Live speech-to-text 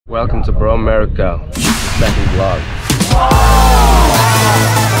Welcome to BROmerica, second vlog.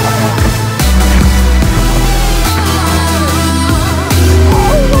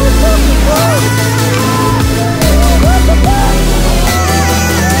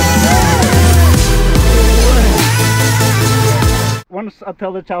 Once I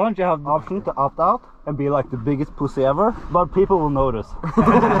tell the challenge, you have the option to opt out and be like the biggest pussy ever, but people will notice.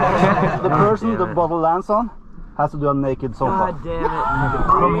 The person the bottle lands on has to do a naked sofa. God damn it.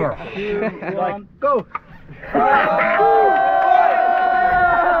 Come here. 2, 1, go!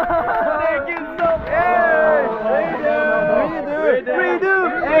 Naked sofa! Redo!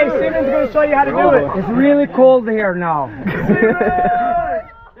 Hey, Simon's gonna show you how to do it. It's really cold here now. 3, 2,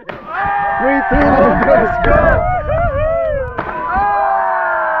 let's go!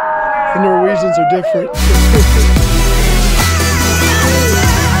 The Norwegians are different.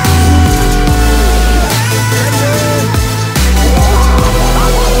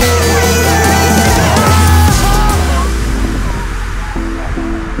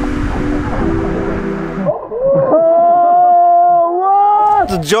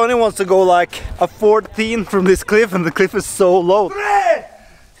 So Johnny wants to go like a 14 from this cliff, and the cliff is so low. 3,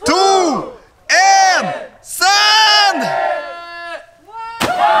 2, and sand!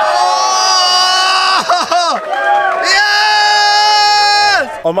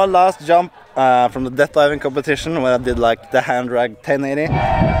 Yes! On my last jump from the death diving competition, when I did like the hand drag 1080,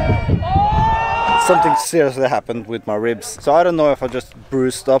 something seriously happened with my ribs. So I don't know if I just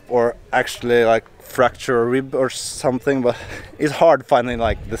bruised up or actually like fracture a rib or something, but it's hard finding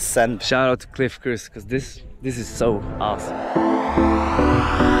like the sand. Shout out to Cliff Chris, because this is so awesome.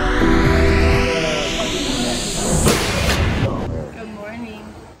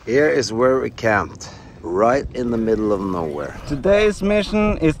 Here is where we camped, right in the middle of nowhere. Today's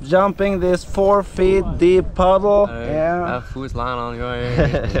mission is jumping this 4 feet deep puddle. A foot line on your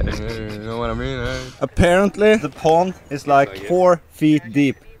head. You know what I mean? Apparently the pond is like 4 feet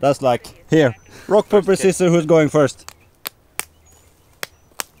deep. That's like here. Rock, paper, scissors, who's going first?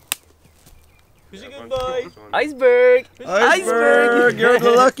 Goodbye. Iceberg! Iceberg! You're the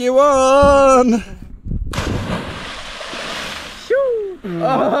lucky one!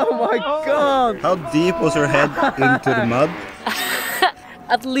 Oh my god! How deep was her head into the mud?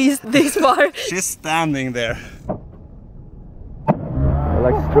 At least this far. She's standing there.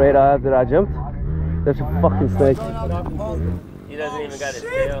 Like straight after I jumped, there's a fucking snake. He doesn't even got his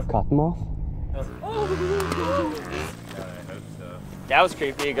tail. Cut him off. That was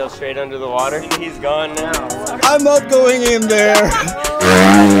creepy. He goes straight under the water. He's gone now. I'm not going in there!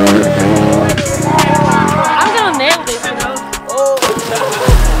 I'm gonna nail this, you know.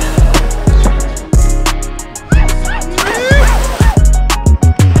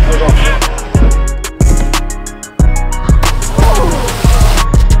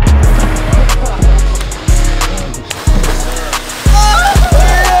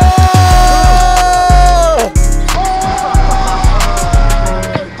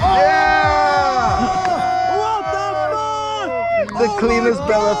 The cleanest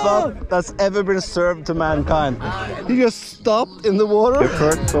belly flop that's ever been served to mankind. He just stopped in the water. Your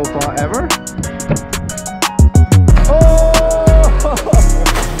first so far ever?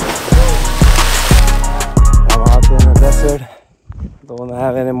 I'm out in the desert. Don't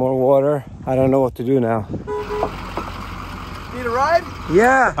have any more water. I don't know what to do now. Need a ride?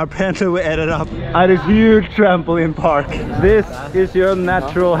 Yeah! Apparently we ended up at a huge trampoline park. This is your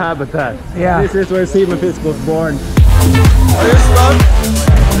natural habitat. Yeah. This is where Simon Fisk was born. Are you stuck?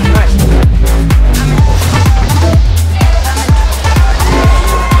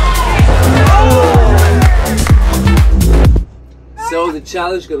 So the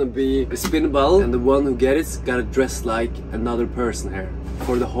challenge is gonna be a spin ball, and the one who gets it's gotta dress like another person here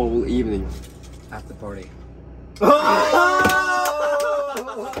for the whole evening at the party.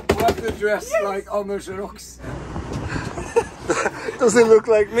 What to dress like Anders Rocks? Does it look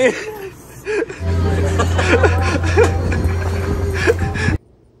like me?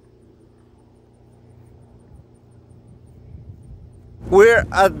 We're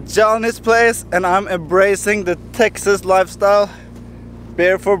at Johnny's place and I'm embracing the Texas lifestyle.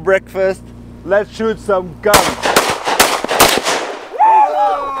 Beer for breakfast. Let's shoot some guns.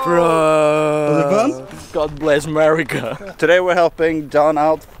 Bro! Was it fun? God bless America. Today we're helping John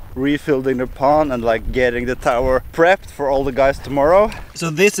out refilling the pond and like getting the tower prepped for all the guys tomorrow. So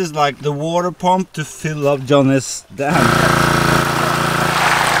this is like the water pump to fill up Johnny's dam.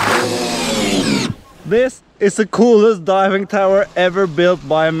 This is the coolest diving tower ever built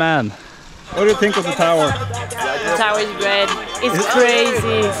by a man. What do you think of the tower? The tower is great. It's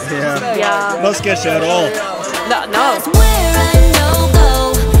crazy. Yeah. Yeah. Not sketchy at all. No.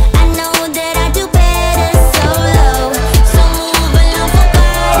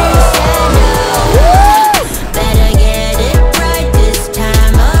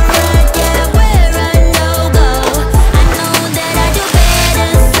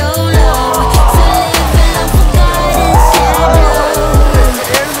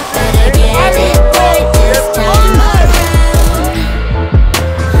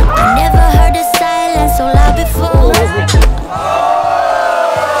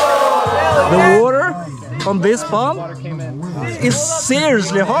 The water on this pond is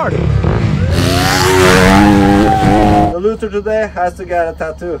seriously hard. The loser today has to get a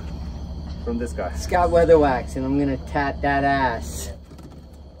tattoo from this guy. Scott Weather Wax, and I'm gonna tat that ass.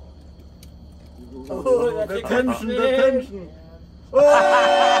 Oh, the tension, the tension. Oh!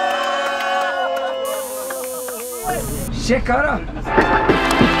 Shekara!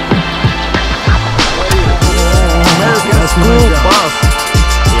 American school bus.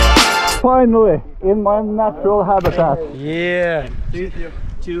 Finally, in my natural habitat. Yeah! 3,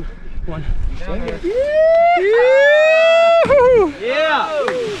 2, 1. Yeah!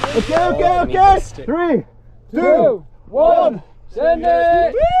 Okay. 3, 2, 1. Send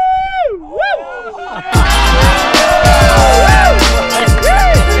it!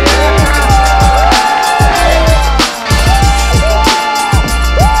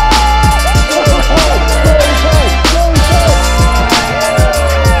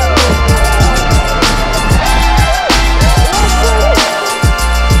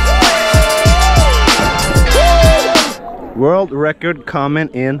 World record coming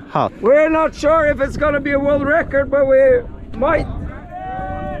in hot. We're not sure if it's gonna be a world record, but we might.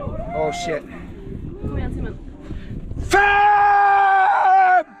 Oh shit.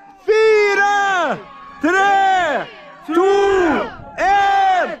 5, 4, 3, 2,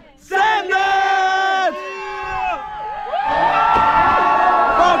 1, send it!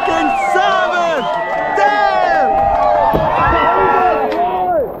 Fucking 7, 10!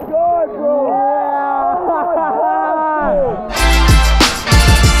 Good, bro! Let's go!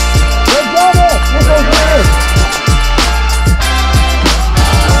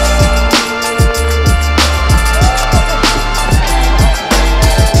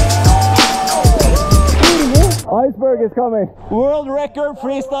 Asbjorg is coming. World record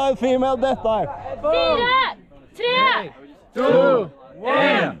freestyle female death dive. 4, 3, 2,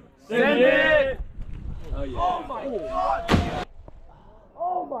 1, send it! Oh my god!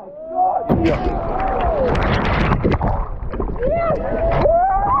 Oh my god!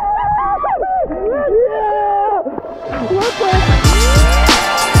 What the?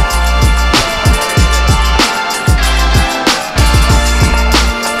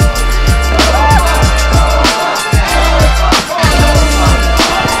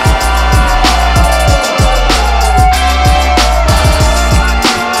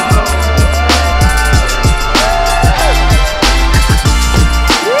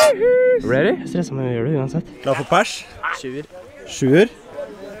 Ready? Stressa meg å gjøre det uansett. Klar for pers? 7. 7.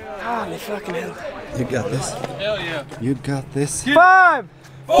 Holy fucking hell. You got this. Hell yeah. You got this. 5!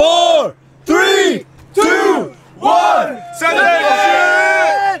 4, 3, 2, 1, send it!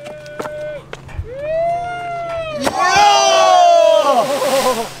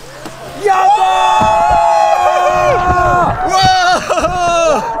 Yeah!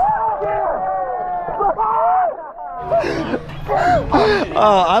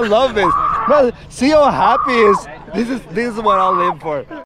 Oh, I love this. Man, see how happy he is. This is what I'll live for.